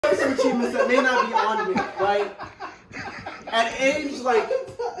have some achievements that may not be on me, right? At age like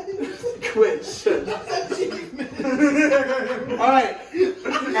quit shit. Alright.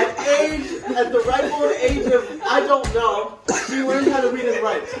 At the ripe old age of I don't know, she learned how to read and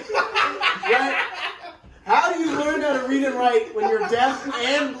write. Right? How do you learn how to read and write when you're deaf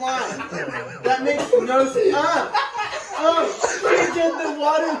and blind? That makes no sense. Oh, she did the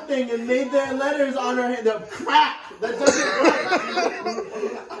water thing and made their letters on her hand. The crap! That doesn't work.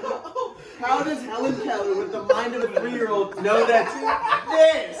 How does Helen Keller, with the mind of a 3-year-old, know that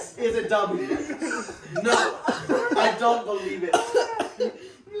this is a W? No, I don't believe it.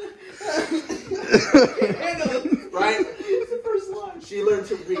 Right? She learned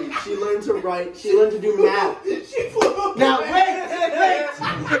to read. She learned to write. She learned to do math. Now wait.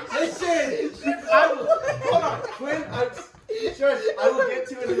 Listen. Hold on, Quinn. Shush. I will get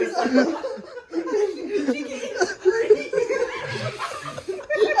to it in a second.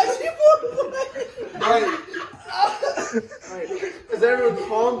 All right. Is everyone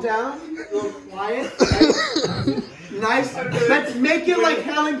calm down? A little quiet. Nice. Let's make it like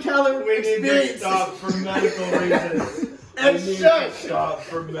Helen Keller experience. We need to stop for medical reasons. Stop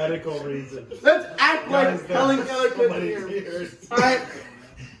for medical reasons. Let's act like Helen Keller Could hear. Alright.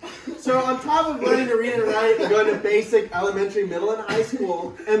 So on top of learning to read and write and going to basic, elementary, middle, and high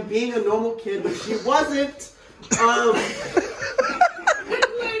school, and being a normal kid, but she wasn't,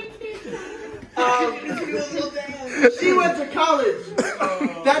 she went to college.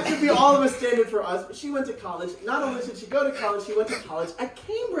 That should be all of a standard for us, but she went to college. Not only did she go to college, she went to college at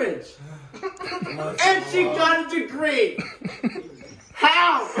Cambridge. And she got a degree.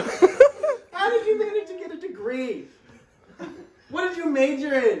 How? How did you manage to get a degree? What did you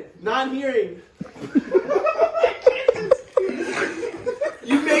major in? Non-hearing.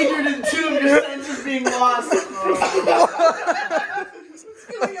 You majored in 2 of your senses being lost. What's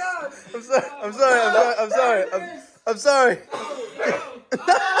going on? I'm sorry.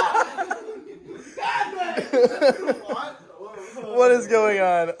 What is going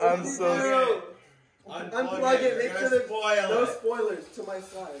on? I'm so sorry. Unplug it. Make sure there's no spoilers to my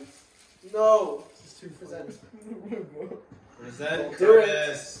slides. No. Present. Present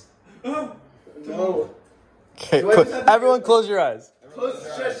Curtis. No. Okay, everyone close your eyes. Close.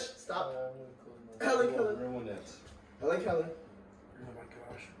 Shush. Stop. Helen Keller. Helen Keller.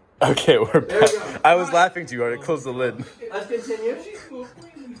 Okay, we're There back. we go. I was laughing too hard. I closed the lid. Let's continue.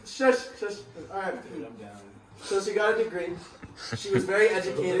 Shush. Alright. So she got a degree. She was very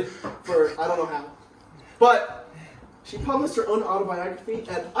educated for I don't know how. But she published her own autobiography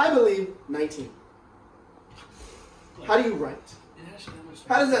at, I believe, 19. How do you write?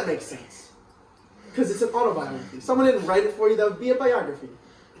 How does that make sense? Because it's an autobiography. Someone didn't write it for you, that would be a biography.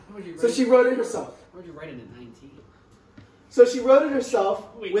 So she wrote it herself. Where'd you write it at 19? So she wrote it herself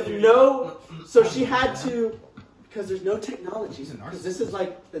with no, so she had to, because there's no technology, because this is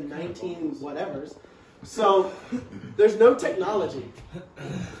like the 19 whatevers. So there's no technology,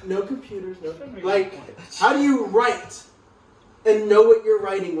 no computers, like, how do you write and know what you're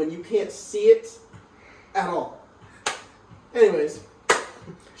writing when you can't see it at all? Anyways,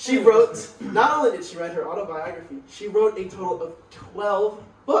 she wrote, not only did she write her autobiography, she wrote a total of 12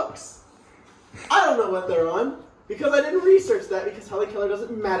 books. I don't know what they're on, because I didn't research that, because Helen Keller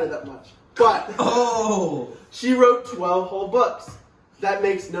doesn't matter that much. But, she wrote 12 whole books. That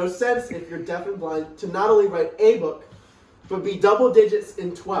makes no sense if you're deaf and blind to not only write a book, but be double digits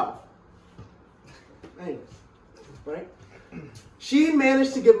in 12. Anyways, right? She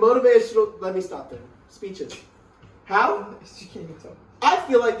managed to give motivational, let me stop there, speeches. How? I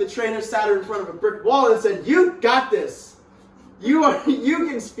feel like the trainer sat her in front of a brick wall and said, "You got this. You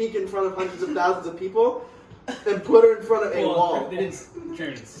can speak in front of hundreds of thousands of people," and put her in front of a wall. They didn't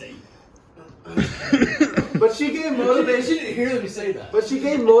train to say But she gave motivation. She didn't hear me say that. But she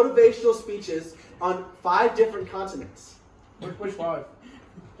gave motivational speeches on 5 different continents. Which 5?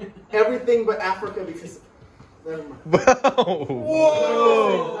 Everything but Africa, because never mind. Wow.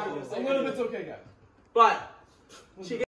 Whoa! A little bit's okay, guys. But she gave